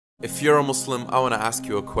If you're a Muslim, I want to ask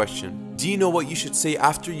you a question. Do you know what you should say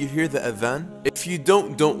after you hear the adhan? If you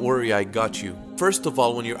don't worry, I got you. First of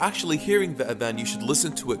all, when you're actually hearing the adhan, you should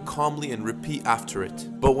listen to it calmly and repeat after it.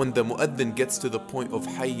 But when the mu'adhin gets to the point of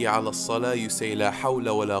Hayya ala salah, you say La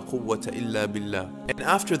hawla wa la quwwata illa billah. And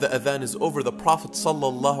after the adhan is over, the Prophet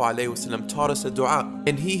sallallahu alaihi wasallam taught us a dua.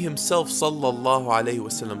 And he himself sallallahu alaihi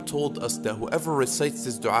wasallam told us that whoever recites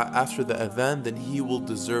this dua after the adhan, then he will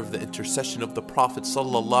deserve the intercession of the Prophet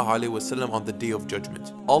sallallahu alaihi wasallam on the Day of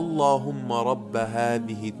Judgment. Allahumma rabba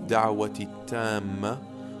hadhihi ad-da'wati at-tamma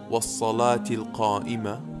والصلاة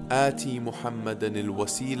القائمة آتي محمدا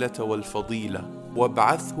الوسيلة والفضيلة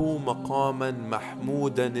وابعثه مقاما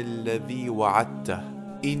محمودا الذي وعدته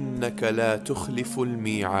إنك لا تخلف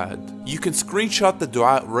الميعاد. You can screenshot the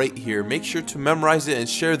dua right here. Make sure to memorize it and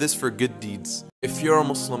share this for good deeds. If you're a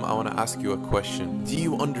Muslim, I want to ask you a question. Do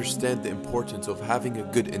you understand the importance of having a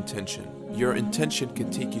good intention? Your intention can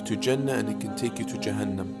take you to Jannah and it can take you to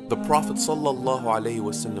Jahannam. The Prophet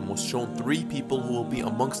ﷺ was shown 3 people who will be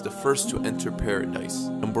amongst the first to enter paradise.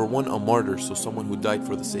 Number 1, a martyr, so someone who died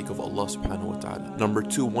for the sake of Allah subhanahu wa ta'ala. Number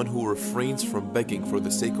 2, one who refrains from begging for the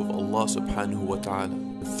sake of Allah subhanahu wa ta'ala.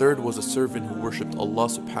 The third was a servant who worshipped Allah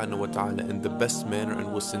subhanahu wa ta'ala in the best manner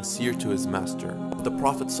and was sincere to his master. The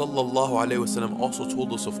Prophet ﷺ also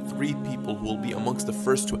told us of 3 people who will be amongst the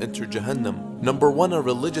first to enter Jahannam. Number 1, a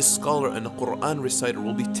religious scholar and a Quran reciter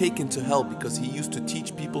will be taken to hell because he used to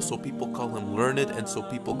teach people, so people call him learned and so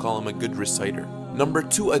people call him a good reciter. Number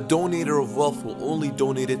 2, a donator of wealth will only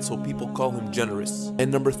donate it, so people call him generous.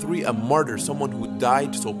 And number 3, a martyr, someone who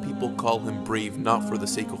died, so people call him brave, not for the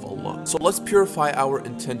sake of Allah. So let's purify our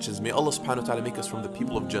intentions. May Allah subhanahu wa ta'ala make us from the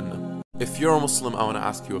people of Jannah. If you're a Muslim, I want to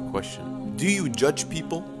ask you a question. Do you judge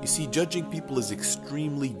people? You see, judging people is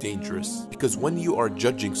extremely dangerous because when you are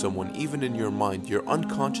judging someone, even in your mind, you're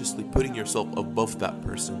unconsciously putting yourself above that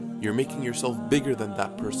person. You're making yourself bigger than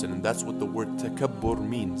that person, and that's what the word takabbur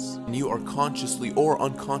means. And you are consciously or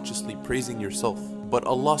unconsciously praising yourself. But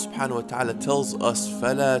Allah subhanahu wa ta'ala tells us,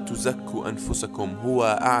 فَلَا تُزَكُّوا أَنفُسَكُمْ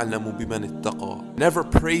هُوَ أَعْلَمُ بِمَنِ اتَّقَى. Never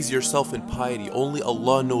praise yourself in piety. Only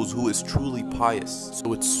Allah knows who is truly pious.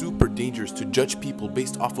 So it's super dangerous to judge people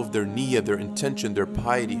based off of their niyyah, their intention, their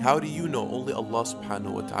piety. How do you know? Only Allah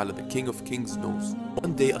subhanahu wa ta'ala, the King of Kings, knows.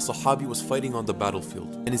 One day a Sahabi was fighting on the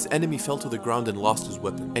battlefield and his enemy fell to the ground and lost his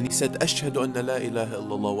weapon. And he said, أَشْهَدُ أَنَّ لَا إِلَهَ إِلَّا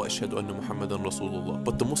اللَّهُ وَأَشْهَدُ أَنَّ مُحَمَّدًا رَسُولُ اللَّهِ.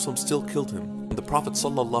 But the Muslims still killed him. When the Prophet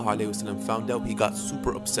ﷺ found out, he got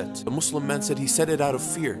super upset. The Muslim man said he said it out of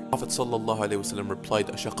fear. Prophet ﷺ replied,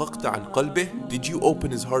 أَشَقَقْتَ عَنْ قَلْبِهِ. Did you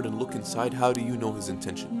open his heart and look inside? How do you know his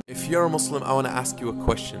intention? If you're a Muslim, I want to ask you a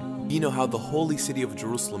question. You know how the holy city of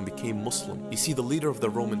Jerusalem became Muslim? You see, the leader of the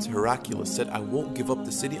Romans, Heraclius, said, I won't give up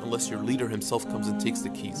the city unless your leader himself comes and takes the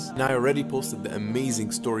keys. And I already posted the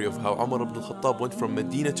amazing story of how Umar ibn al-Khattab went from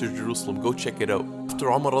Medina to Jerusalem. Go check it out. After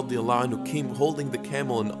Umar radiallahu anhu came holding the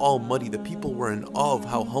camel and all muddy, the people were in awe of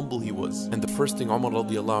how humble he was. And the first thing Umar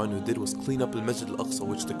radiallahu anhu did was clean up al-Masjid al-Aqsa,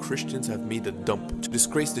 which the Christians have made a dump, to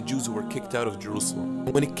disgrace the Jews who were kicked out of Jerusalem.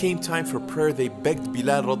 And when it came time for prayer, they begged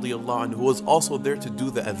Bilal radiallahu anhu, who was also there, to do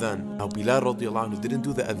the adhan. Now Bilal radiallahu anhu didn't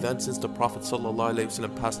do the adhan since the Prophet sallallahu alaihi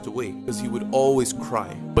wasallam passed away, because he would always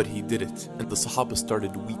cry, but he did it. And the Sahaba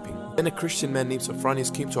started weeping. Then a Christian man named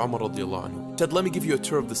Sophronius came to Umar radiallahu anhu. He said, let me give you a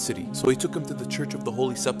tour of the city. So he took him to the Church of the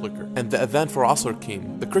Holy Sepulchre. And the adhan for Asr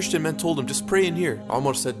came. The Christian man told him, just pray in here.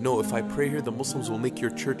 Umar said, no, if I pray here, the Muslims will make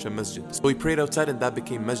your church a masjid. So he prayed outside and that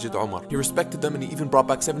became Masjid Umar. He respected them and he even brought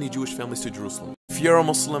back 70 Jewish families to Jerusalem. If you're a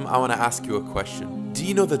Muslim, I want to ask you a question. Do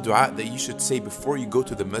you know the dua that you should say before you go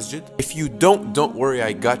to the masjid? If you don't worry,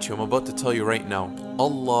 I got you. I'm about to tell you right now.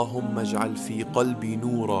 Allahumma ij'al fi qalbi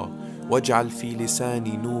noora, waj'al fi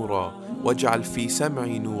lisani noora, waj'al fi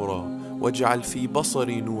sam'i noora, waj'al fi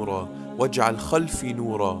basari noora, waj'al khalfi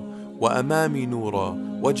noora, wa amami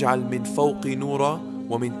noora, waj'al min fawqi noora,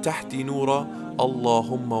 wa min tahti noora,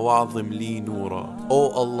 Allahumma wa'azim li noora. Oh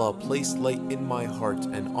Allah, place light in my heart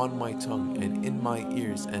and on my tongue and in my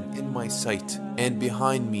ears and in my sight and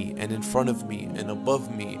behind me and in front of me and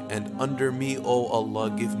above me and under me. Oh Allah,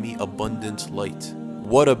 give me abundant light.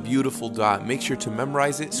 What a beautiful dua. Make sure to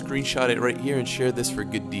memorize it, screenshot it right here and share this for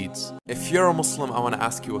good deeds. If you're a Muslim, I want to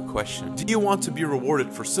ask you a question. Do you want to be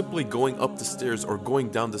rewarded for simply going up the stairs or going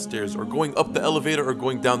down the stairs or going up the elevator or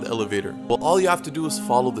going down the elevator? Well, all you have to do is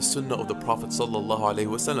follow the sunnah of the Prophet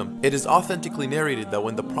ﷺ. It is authentically narrated that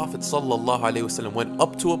when the Prophet ﷺ went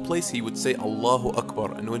up to a place, he would say Allahu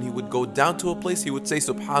Akbar, and when he would go down to a place, he would say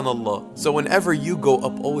Subhanallah. So whenever you go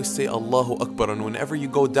up, always say Allahu Akbar, and whenever you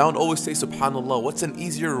go down, always say Subhanallah. What's an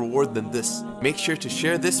easier reward than this? Make sure to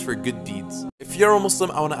share this for good deeds. If you're a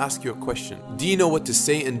Muslim, I want to ask you a question. Do you know what to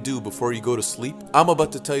say and do before you go to sleep? I'm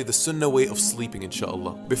about to tell you the sunnah way of sleeping,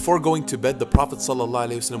 inshallah. Before going to bed, the Prophet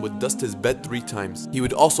ﷺ would dust his bed 3 times. He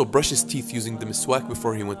would also brush his teeth using the miswak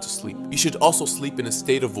before he went to sleep. You should also sleep in a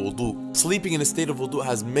state of wudu. Sleeping in a state of wudu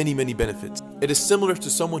has many benefits. It is similar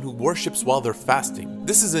to someone who worships while they're fasting.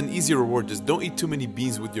 This is an easy reward, just don't eat too many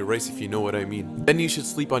beans with your rice if you know what I mean. Then you should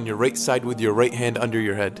sleep on your right side with your right hand under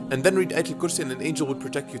your head. And then read Ayatul Kursi and an angel would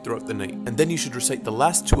protect you throughout the night. And then you should recite the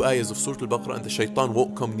last 2 ayahs of Surah Al-Baqarah and the shaitan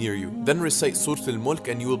won't come near you. Then recite Surah Al-Mulk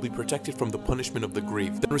and you will be protected from the punishment of the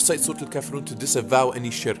grave. Then recite Surah Al-Kafirun to disavow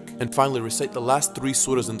any shirk. And finally recite the last 3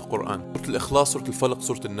 surahs in the Quran. Surah Al-Ikhlas, Surah Al-Falaq,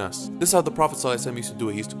 Surah Al-Nas. This is how the Prophet ﷺ used to do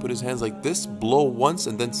it. He used to put his hands like this, blow once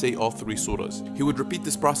and then say all 3 surahs. He would repeat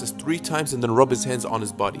this process 3 times and then rub his hands on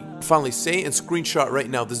his body. Finally say and screenshot right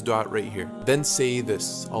now this dua right here. Then say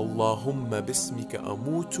this, Allahumma bismika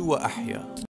amutu wa ahya.